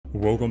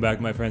Welcome back,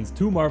 my friends,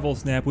 to Marvel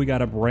Snap. We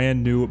got a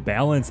brand new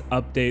balance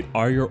update.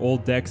 Are your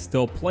old decks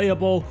still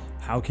playable?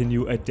 How can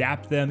you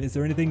adapt them? Is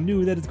there anything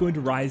new that is going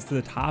to rise to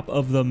the top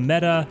of the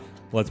meta?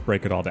 Let's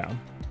break it all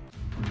down.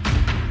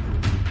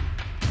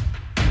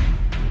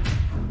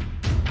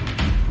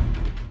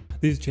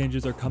 These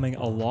changes are coming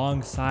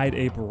alongside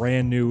a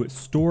brand new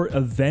store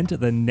event,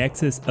 the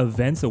Nexus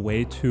events, a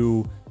way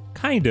to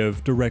kind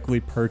of directly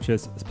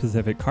purchase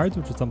specific cards,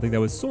 which is something that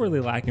was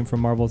sorely lacking from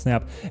Marvel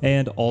Snap,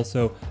 and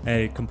also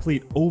a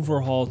complete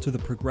overhaul to the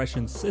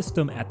progression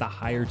system at the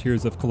higher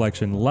tiers of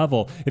collection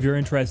level. If you're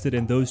interested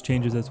in those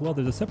changes as well,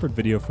 there's a separate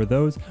video for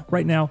those.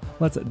 Right now,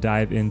 let's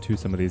dive into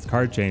some of these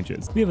card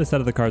changes. We have a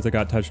set of the cards that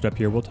got touched up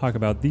here. We'll talk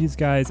about these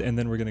guys, and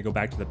then we're going to go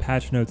back to the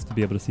patch notes to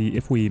be able to see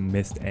if we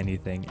missed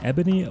anything.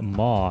 Ebony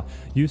Maw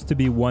used to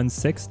be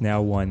 1/6,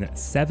 now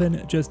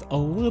 1/7, just a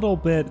little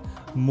bit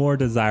more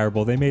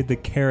desirable. They made the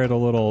carrot a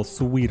little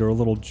sweeter, a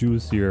little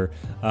juicier,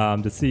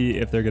 to see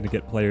if they're going to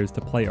get players to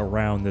play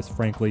around this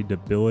frankly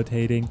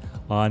debilitating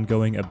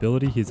ongoing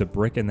ability. He's a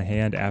brick in the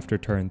hand after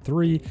turn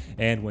 3,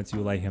 and once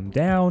you lay him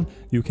down,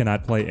 you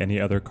cannot play any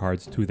other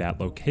cards to that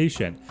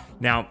location.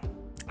 Now,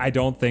 I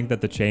don't think that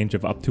the change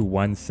of up to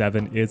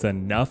 1/7 is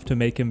enough to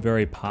make him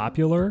very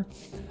popular.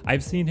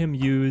 I've seen him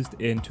used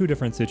in two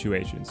different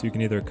situations. You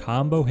can either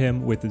combo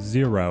him with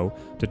 0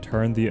 to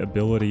turn the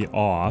ability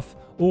off,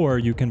 or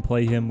you can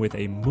play him with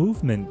a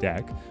movement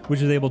deck,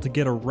 which is able to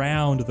get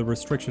around the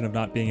restriction of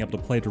not being able to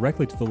play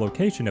directly to the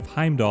location if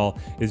Heimdall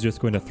is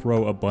just going to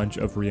throw a bunch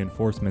of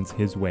reinforcements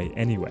his way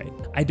anyway.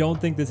 I don't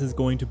think this is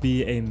going to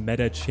be a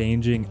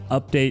meta-changing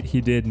update.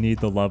 He did need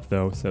the love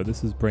though, so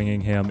this is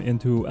bringing him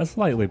into a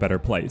slightly better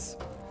place.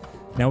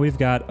 Now we've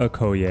got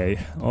Okoye.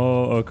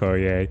 Oh,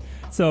 Okoye.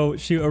 So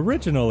she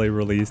originally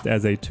released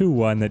as a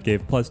 2/1 that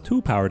gave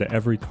 +2 power to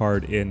every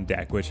card in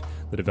deck, which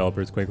the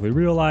developers quickly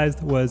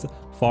realized was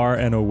far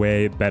and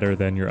away better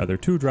than your other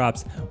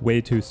 2-drops,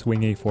 way too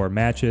swingy for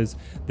matches.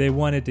 They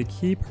wanted to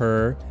keep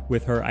her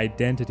with her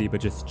identity, but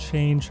just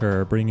change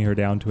her, bringing her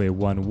down to a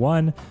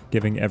 1/1,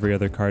 giving every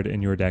other card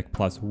in your deck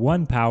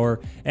 +1 power.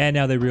 And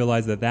now they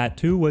realized that that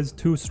too was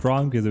too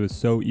strong because it was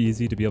so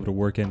easy to be able to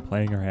work in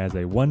playing her as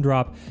a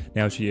 1-drop.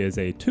 Now she is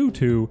a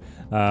 2/2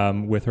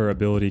 with her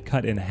ability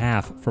cut in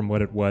half from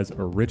what it was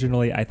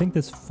originally. I think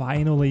this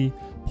finally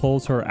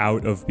pulls her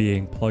out of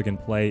being plug and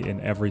play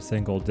in every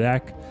single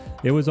deck.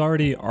 It was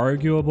already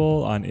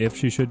arguable on if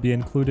she should be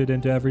included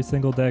into every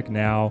single deck.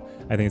 Now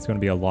I think it's going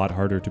to be a lot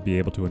harder to be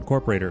able to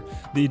incorporate her.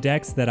 The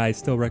decks that I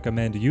still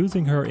recommend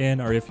using her in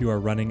are if you are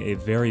running a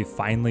very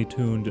finely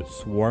tuned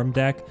Swarm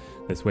deck.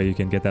 This way you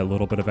can get that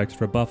little bit of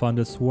extra buff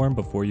onto Swarm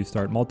before you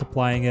start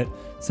multiplying it,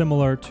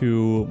 similar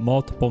to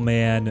Multiple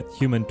Man,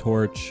 Human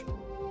Torch.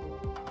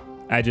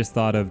 I just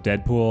thought of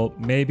Deadpool,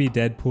 maybe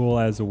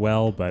Deadpool as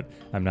well, but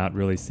I'm not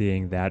really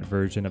seeing that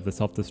version of the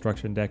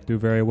self-destruction deck do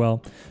very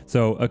well.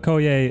 So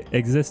Okoye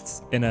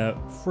exists in a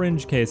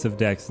fringe case of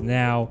decks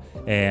now,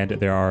 and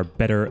there are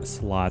better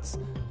slots,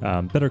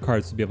 better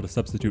cards to be able to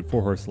substitute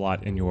for her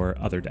slot in your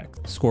other decks.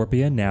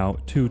 Scorpion, now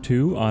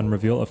 2/2, on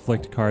reveal,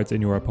 afflict cards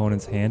in your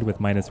opponent's hand with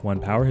 -1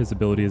 power. His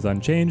ability is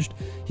unchanged.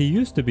 He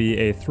used to be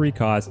a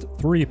 3-cost,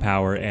 3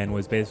 power, and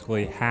was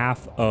basically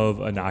half of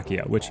a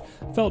Nakia, which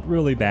felt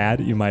really bad.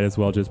 You might as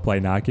well just play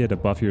Nakia to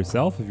buff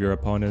yourself if your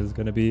opponent is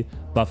going to be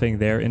buffing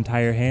their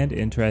entire hand.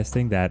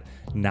 Interesting that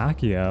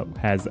Nakia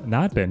has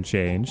not been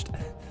changed.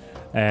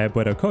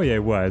 But Okoye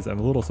was. I'm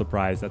a little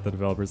surprised that the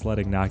developers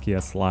letting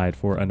Nakia slide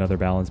for another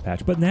balance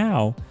patch. But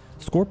now,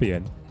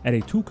 Scorpion, at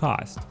a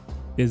 2-cost,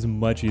 is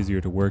much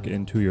easier to work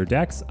into your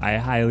decks. I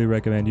highly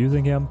recommend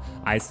using him.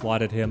 I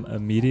slotted him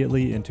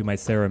immediately into my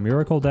Sarah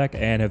Miracle deck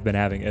and have been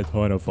having a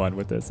ton of fun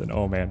with this. And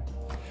oh man,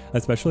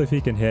 especially if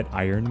he can hit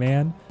Iron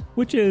Man,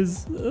 which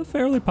is a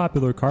fairly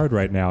popular card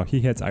right now. He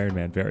hits Iron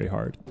Man very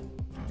hard.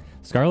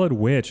 Scarlet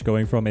Witch,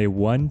 going from a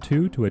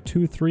 1/2 to a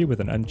 2/3 with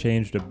an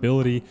unchanged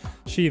ability.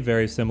 She,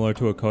 very similar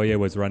to Okoye,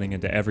 was running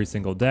into every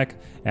single deck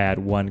at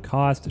 1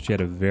 cost. She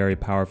had a very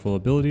powerful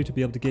ability to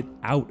be able to get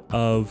out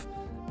of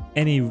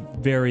any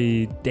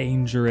very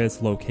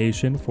dangerous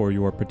location for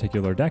your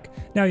particular deck.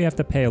 Now you have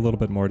to pay a little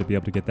bit more to be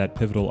able to get that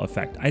pivotal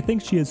effect. I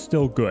think she is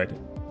still good.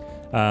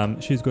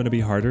 She's going to be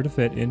harder to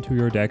fit into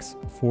your decks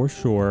for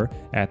sure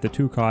at the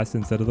 2 cost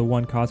instead of the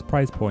 1 cost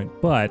price point,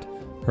 but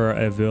her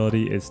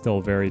ability is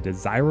still very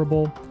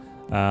desirable,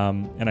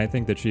 and I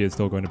think that she is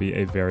still going to be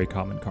a very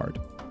common card.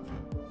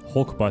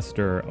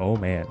 Hulkbuster, oh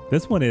man,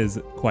 this one is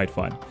quite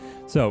fun.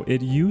 So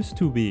it used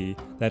to be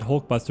that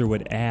Hulkbuster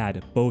would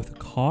add both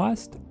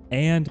cost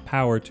and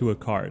power to a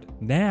card.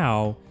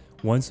 Now,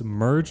 once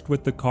merged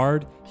with the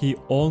card, he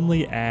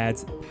only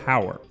adds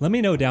power. Let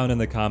me know down in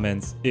the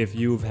comments if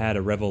you've had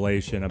a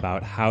revelation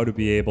about how to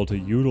be able to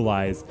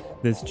utilize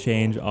this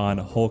change on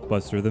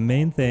Hulkbuster. The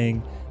main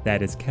thing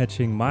that is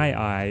catching my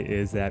eye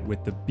is that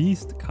with the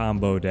Beast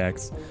combo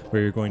decks,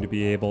 where you're going to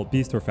be able,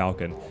 Beast or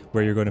Falcon,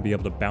 where you're going to be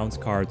able to bounce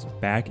cards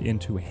back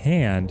into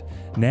hand,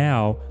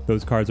 now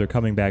those cards are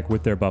coming back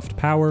with their buffed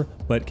power,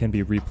 but can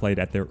be replayed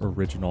at their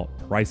original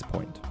price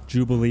point.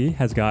 Jubilee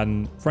has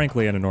gotten,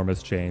 frankly, an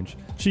enormous change.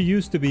 She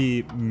used to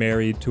be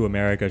married to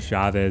America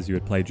Chavez. You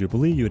would play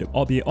Jubilee, you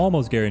would be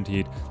almost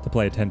guaranteed to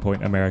play a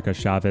 10-point America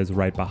Chavez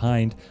right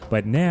behind,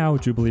 but now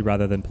Jubilee,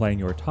 rather than playing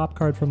your top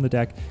card from the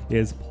deck,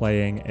 is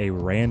playing a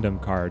random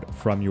card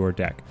from your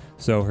deck.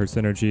 So her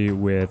synergy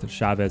with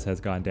Chavez has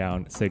gone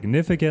down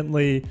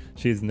significantly.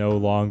 She's no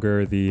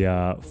longer the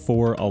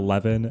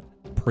 411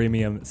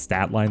 premium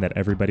stat line that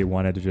everybody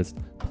wanted to just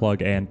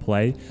plug and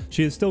play.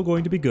 She is still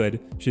going to be good.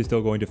 She's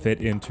still going to fit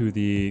into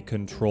the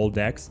control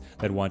decks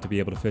that want to be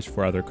able to fish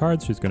for other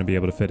cards. She's going to be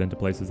able to fit into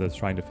places that's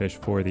trying to fish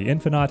for the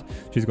Infinite.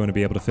 She's going to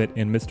be able to fit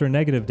in Mr.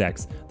 Negative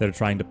decks that are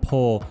trying to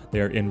pull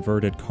their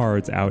inverted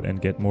cards out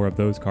and get more of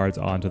those cards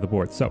onto the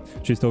board. So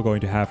she's still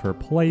going to have her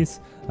place,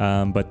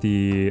 but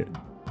the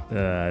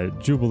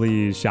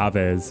Jubilee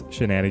Chavez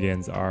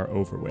shenanigans are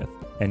over with.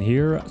 And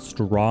here,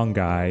 Strong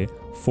Guy,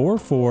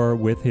 4/4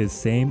 with his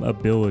same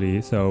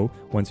ability, so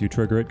once you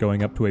trigger it,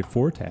 going up to a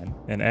 4/10,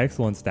 an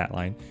excellent stat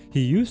line.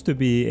 He used to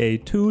be a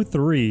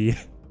 2/3,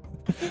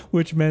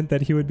 which meant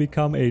that he would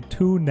become a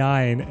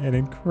 2/9, an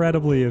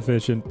incredibly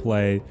efficient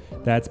play.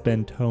 That's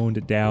been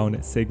toned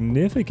down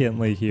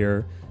significantly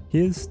here.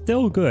 He is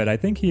still good. I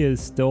think he is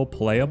still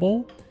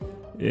playable.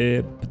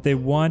 But they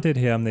wanted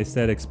him, they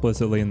said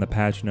explicitly in the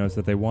patch notes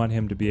that they want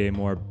him to be a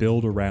more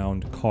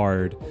build-around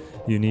card.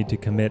 You need to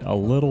commit a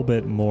little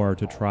bit more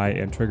to try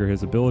and trigger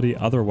his ability,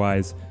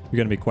 otherwise you're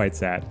going to be quite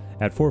sad.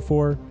 At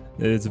 4/4,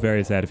 it's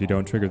very sad if you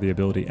don't trigger the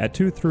ability. At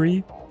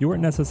 2/3, you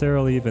weren't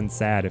necessarily even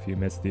sad if you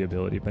missed the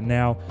ability, but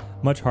now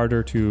much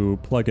harder to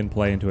plug and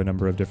play into a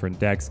number of different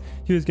decks.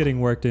 He was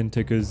getting worked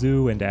into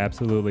Kazoo and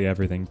absolutely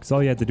everything, because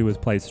all you had to do was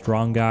play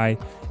Strong Guy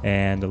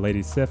and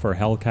Lady Sif or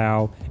Hell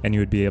Cow, and you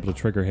would be able to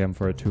trigger him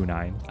for a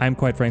 2/9. I'm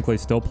quite frankly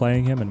still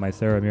playing him in my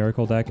Sarah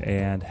Miracle deck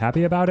and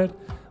happy about it,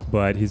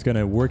 but he's going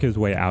to work his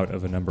way out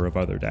of a number of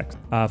other decks.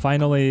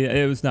 Finally,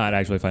 it was not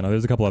actually final.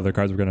 There's a couple other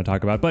cards we're going to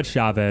talk about, but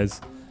Chavez,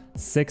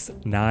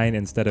 6/9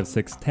 instead of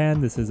 6/10.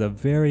 This is a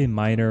very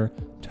minor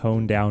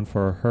tone down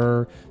for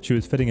her. She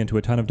was fitting into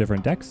a ton of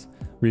different decks.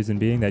 Reason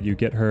being that you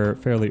get her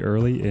fairly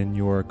early in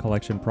your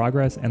collection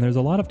progress, and there's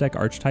a lot of deck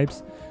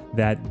archetypes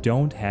that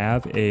don't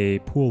have a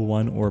pool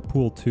 1 or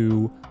pool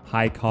 2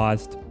 high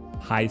cost,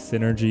 high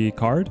synergy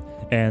card.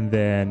 And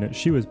then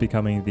she was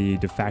becoming the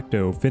de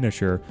facto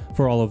finisher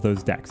for all of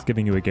those decks,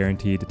 giving you a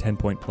guaranteed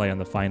 10-point play on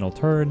the final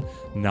turn,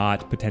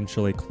 not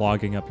potentially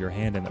clogging up your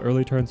hand in the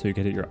early turn so you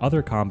can hit your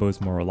other combos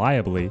more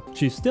reliably.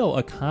 She still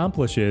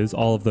accomplishes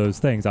all of those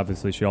things.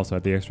 Obviously, she also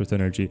had the extra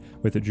synergy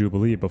with the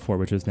Jubilee before,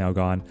 which is now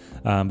gone.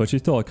 But she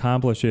still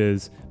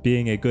accomplishes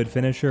being a good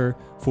finisher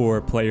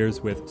for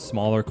players with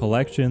smaller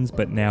collections.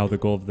 But now the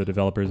goal of the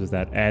developers is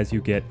that as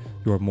you get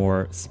your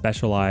more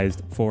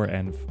specialized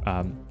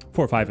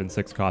 4, 5, and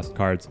 6 cost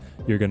cards,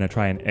 you're going to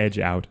try and edge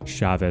out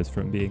Chavez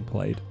from being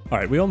played. All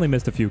right, we only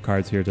missed a few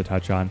cards here to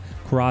touch on.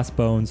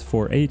 Crossbones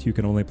 4/8, you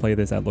can only play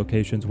this at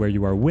locations where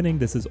you are winning.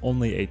 This is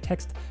only a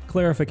text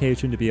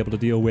clarification to be able to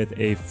deal with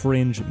a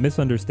fringe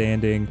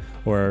misunderstanding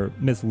or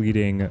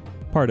misleading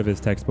part of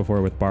his text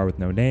before with bar with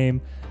no name.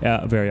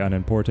 Very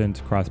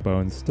unimportant.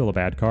 Crossbones, still a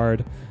bad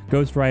card.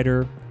 Ghost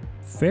Rider,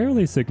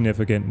 fairly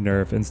significant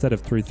nerf. Instead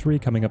of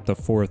 3/3 coming up to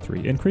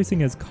 4/3.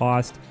 Increasing his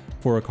cost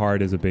for a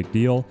card is a big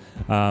deal.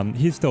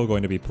 He's still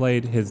going to be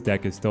played. His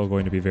deck is still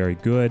going to be very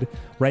good.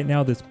 Right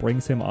now, this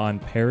brings him on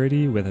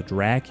parity with a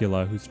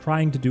Dracula, who's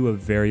trying to do a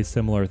very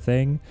similar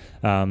thing.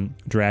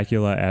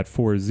 Dracula at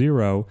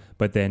 4/0,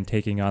 but then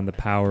taking on the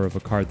power of a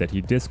card that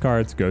he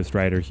discards. Ghost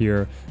Rider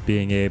here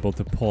being able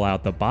to pull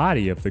out the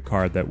body of the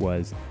card that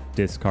was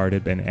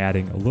discarded and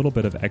adding a little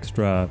bit of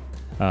extra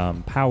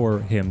power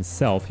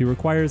himself. He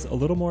requires a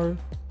little more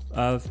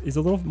is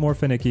a little more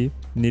finicky,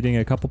 needing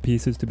a couple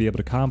pieces to be able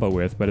to combo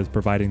with, but is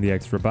providing the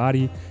extra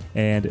body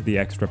and the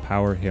extra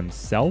power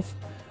himself.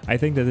 I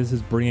think that this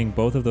is bringing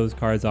both of those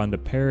cards onto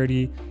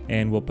parity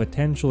and will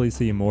potentially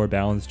see more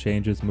balance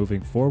changes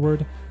moving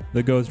forward.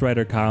 The Ghost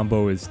Rider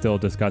combo is still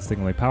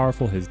disgustingly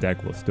powerful. His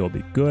deck will still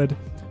be good.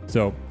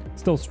 So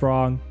still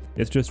strong.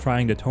 It's just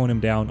trying to tone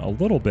him down a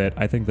little bit.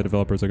 I think the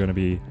developers are going to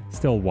be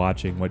still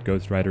watching what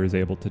Ghost Rider is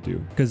able to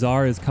do.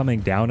 Ka-Zar is coming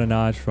down a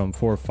notch from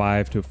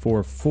 4/5 to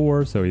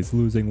 4/4, so he's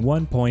losing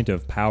 1 point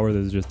of power.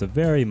 This is just a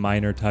very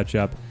minor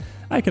touch-up.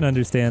 I can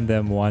understand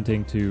them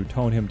wanting to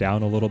tone him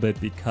down a little bit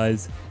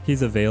because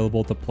he's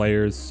available to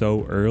players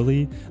so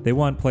early. They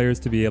want players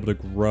to be able to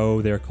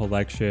grow their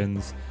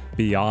collections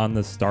beyond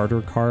the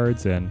starter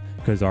cards, and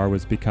Ka-Zar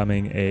was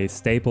becoming a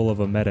staple of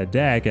a meta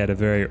deck at a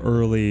very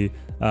early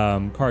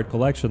card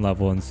collection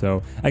level, and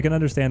so I can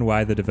understand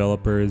why the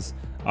developers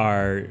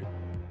are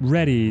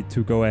ready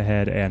to go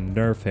ahead and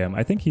nerf him.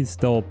 I think he's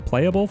still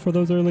playable for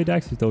those early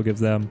decks. He still gives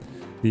them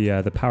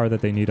the power that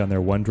they need on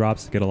their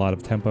 1-drops to get a lot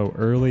of tempo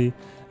early.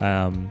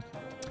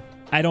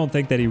 I don't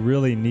think that he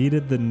really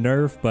needed the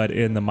nerf, but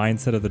in the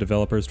mindset of the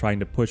developers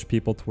trying to push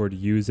people toward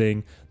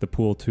using the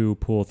Pool 2,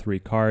 Pool 3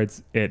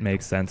 cards, it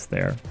makes sense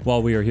there.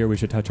 While we are here, we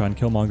should touch on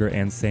Killmonger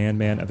and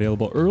Sandman,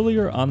 available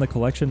earlier on the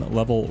collection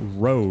level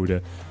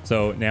road.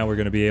 So now we're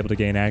going to be able to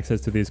gain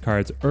access to these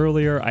cards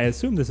earlier. I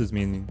assume this is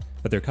meaning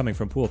that they're coming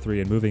from Pool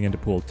 3 and moving into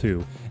Pool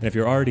 2. And if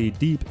you're already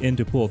deep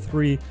into Pool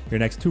 3, your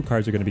next 2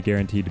 cards are going to be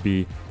guaranteed to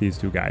be these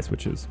 2 guys,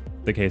 which is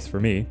the case for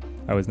me.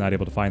 I was not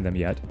able to find them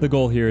yet. The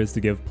goal here is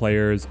to give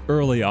players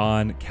early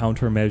on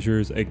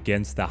countermeasures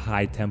against the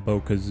high tempo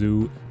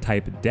Kazoo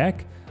type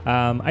deck.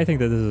 I think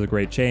that this is a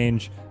great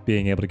change,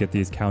 being able to get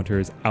these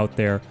counters out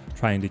there,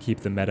 trying to keep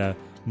the meta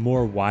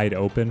more wide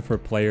open for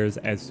players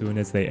as soon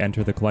as they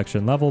enter the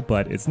collection level,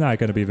 but it's not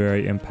going to be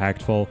very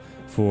impactful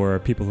for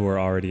people who are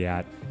already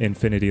at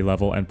infinity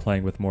level and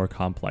playing with more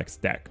complex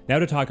deck. Now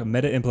to talk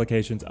meta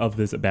implications of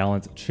this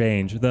balance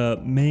change. The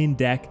main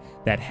deck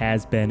that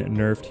has been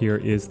nerfed here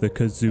is the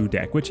Kazoo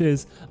deck, which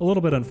is a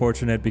little bit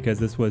unfortunate because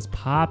this was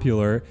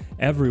popular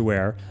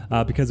everywhere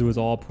because it was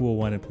all Pool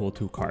 1 and Pool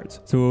 2 cards.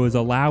 So it was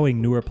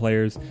allowing newer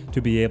players to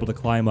be able to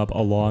climb up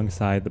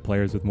alongside the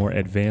players with more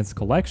advanced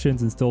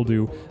collections and still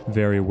do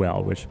very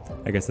well, which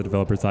I guess the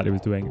developers thought it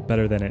was doing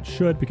better than it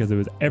should because it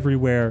was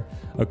everywhere.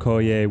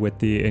 Okoye, with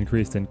the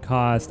increase in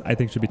cost, I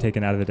think should be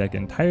taken out of the deck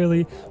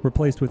entirely,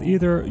 replaced with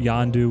either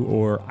Yondu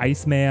or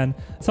Iceman,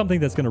 something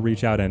that's going to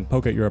reach out and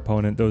poke at your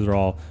opponent. Those are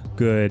all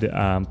good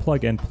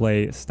plug and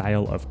play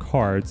style of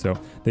cards, so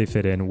they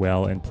fit in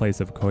well in place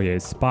of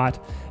Okoye's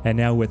spot. And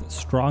now with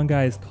Strong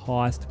Guy's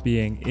cost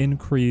being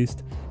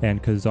increased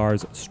and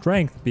Ka-Zar's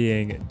strength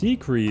being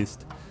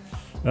decreased,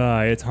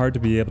 it's hard to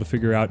be able to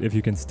figure out if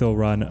you can still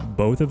run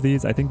both of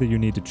these. I think that you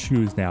need to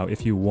choose now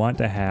if you want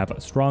to have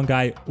Strong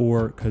Guy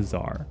or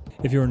Ka-Zar.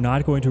 If you're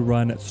not going to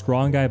run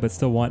Strong Guy but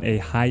still want a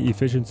high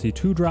efficiency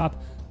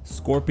 2-drop,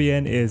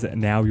 Scorpion is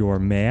now your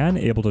man,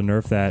 able to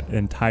nerf that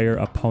entire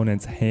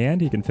opponent's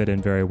hand. He can fit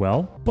in very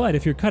well. But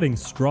if you're cutting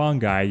Strong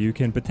Guy, you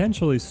can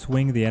potentially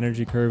swing the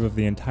energy curve of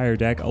the entire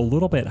deck a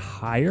little bit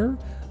higher.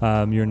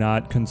 You're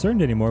not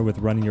concerned anymore with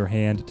running your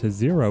hand to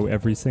 0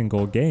 every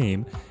single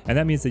game, and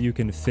that means that you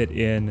can fit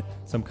in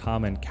some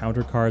common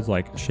counter cards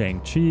like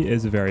Shang-Chi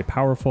is very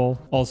powerful.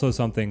 Also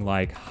something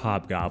like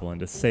Hobgoblin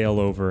to sail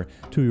over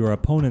to your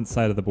opponent's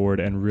side of the board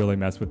and really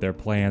mess with their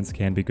plans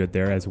can be good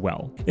there as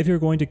well. If you're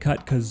going to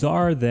cut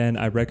Ka-Zar, then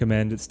I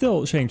recommend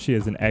still Shang-Chi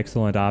is an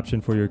excellent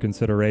option for your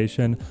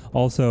consideration.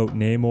 Also,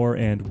 Namor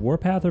and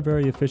Warpath are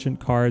very efficient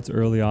cards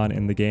early on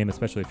in the game,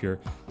 especially if you're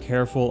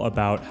careful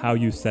about how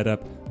you set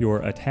up your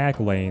attack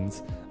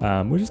lanes,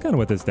 which is kind of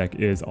what this deck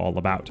is all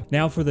about.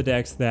 Now for the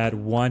decks that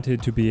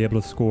wanted to be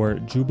able to score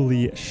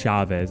Jubilee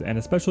Chavez, and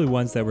especially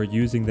ones that were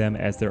using them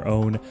as their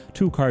own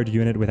 2-card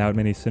unit without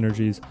many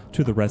synergies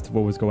to the rest of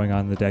what was going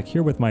on in the deck.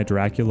 Here with my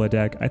Dracula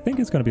deck, I think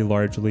it's going to be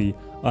largely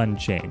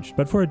unchanged.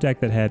 But for a deck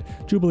that had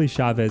Jubilee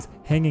Chavez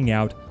hanging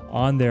out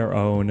on their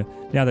own,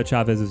 now that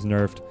Chavez is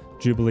nerfed,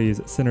 Jubilee's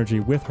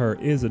synergy with her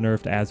is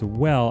nerfed as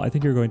well. I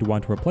think you're going to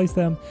want to replace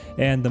them,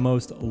 and the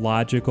most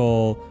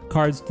logical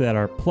cards that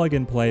are plug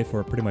and play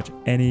for pretty much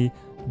any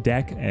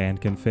deck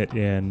and can fit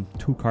in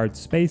 2-card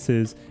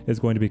spaces is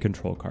going to be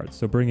control cards.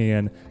 So bringing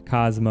in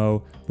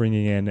Cosmo,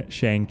 bringing in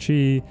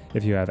Shang-Chi,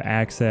 if you have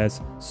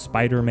access,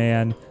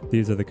 Spider-Man,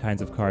 these are the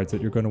kinds of cards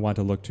that you're going to want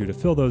to look to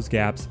fill those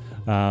gaps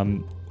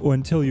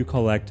until you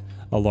collect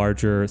a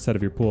larger set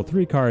of your Pool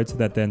 3 cards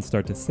that then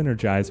start to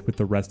synergize with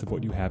the rest of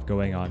what you have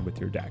going on with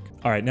your deck.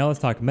 All right, now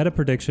let's talk meta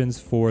predictions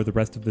for the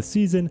rest of the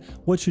season.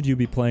 What should you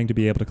be playing to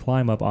be able to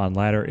climb up on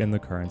ladder in the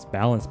current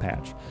balance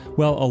patch?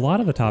 Well, a lot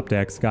of the top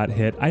decks got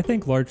hit, I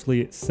think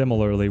largely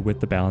similarly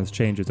with the balance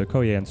changes.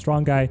 Okoye and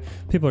Strong Guy,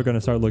 people are going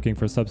to start looking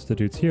for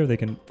substitutes here. They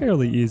can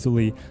fairly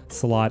easily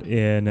slot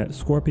in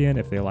Scorpion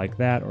if they like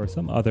that, or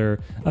some other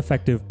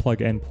effective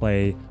plug and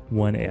play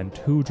 1 and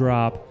 2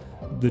 drop.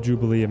 The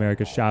Jubilee,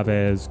 America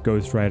Chavez,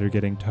 Ghost Rider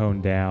getting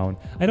toned down.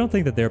 I don't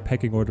think that their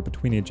pecking order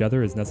between each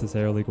other is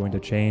necessarily going to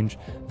change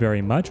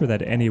very much, or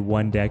that any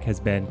one deck has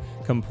been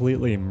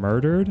completely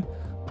murdered.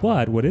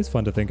 But what is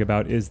fun to think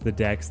about is the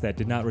decks that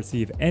did not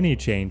receive any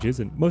changes,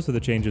 and most of the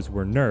changes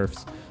were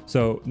nerfs.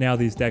 So now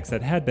these decks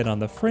that had been on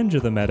the fringe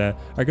of the meta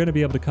are going to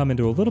be able to come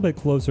into a little bit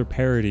closer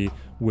parity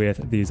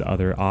with these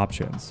other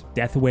options.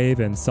 Deathwave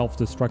and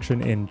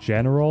self-destruction in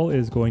general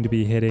is going to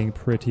be hitting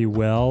pretty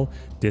well.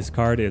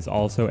 Discard is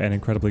also an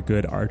incredibly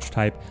good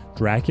archetype.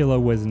 Dracula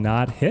was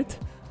not hit,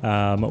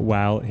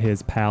 while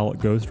his pal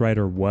Ghost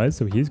Rider was,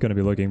 so he's going to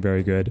be looking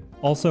very good.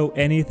 Also,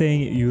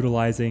 anything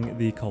utilizing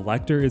the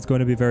Collector is going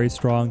to be very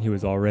strong. He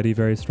was already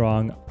very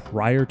strong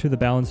prior to the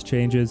balance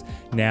changes.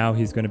 Now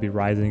he's going to be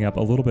rising up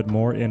a little bit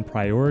more in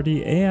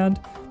priority, and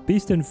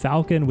Beast and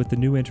Falcon with the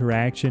new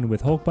interaction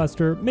with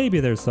Hulkbuster, maybe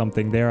there's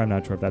something there. I'm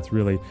not sure if that's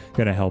really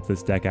going to help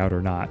this deck out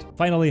or not.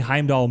 Finally,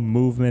 Heimdall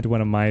Movement,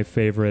 one of my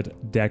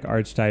favorite deck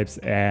archetypes,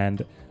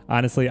 and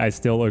honestly, I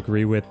still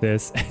agree with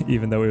this,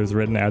 even though it was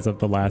written as of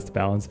the last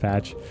balance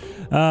patch.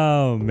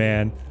 Oh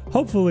man,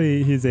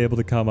 hopefully he's able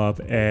to come up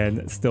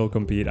and still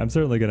compete. I'm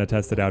certainly going to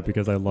test it out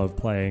because I love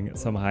playing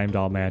some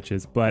Heimdall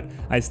matches, but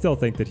I still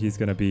think that he's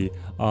going to be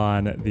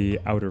on the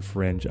outer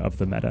fringe of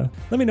the meta.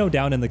 Let me know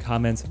down in the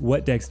comments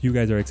what decks you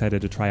guys are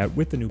excited to try out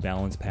with the new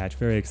balance patch.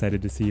 Very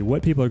excited to see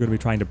what people are going to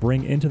be trying to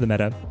bring into the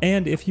meta.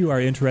 And if you are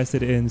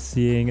interested in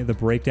seeing the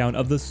breakdown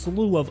of the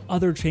slew of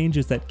other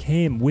changes that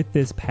came with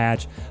this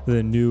patch,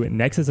 the new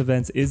Nexus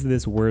events, is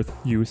this worth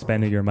you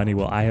spending your money?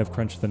 Well, I have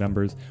crunched the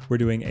numbers. We're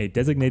doing a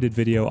designated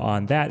video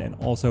on that and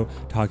also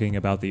talking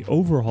about the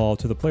overhaul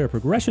to the player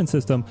progression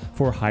system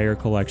for higher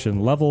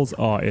collection levels.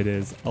 Oh, it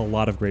is a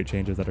lot of great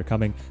changes that are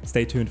coming.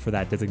 Stay tuned for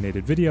that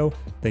designated video.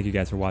 Thank you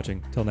guys for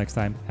watching. Till next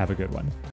time, have a good one.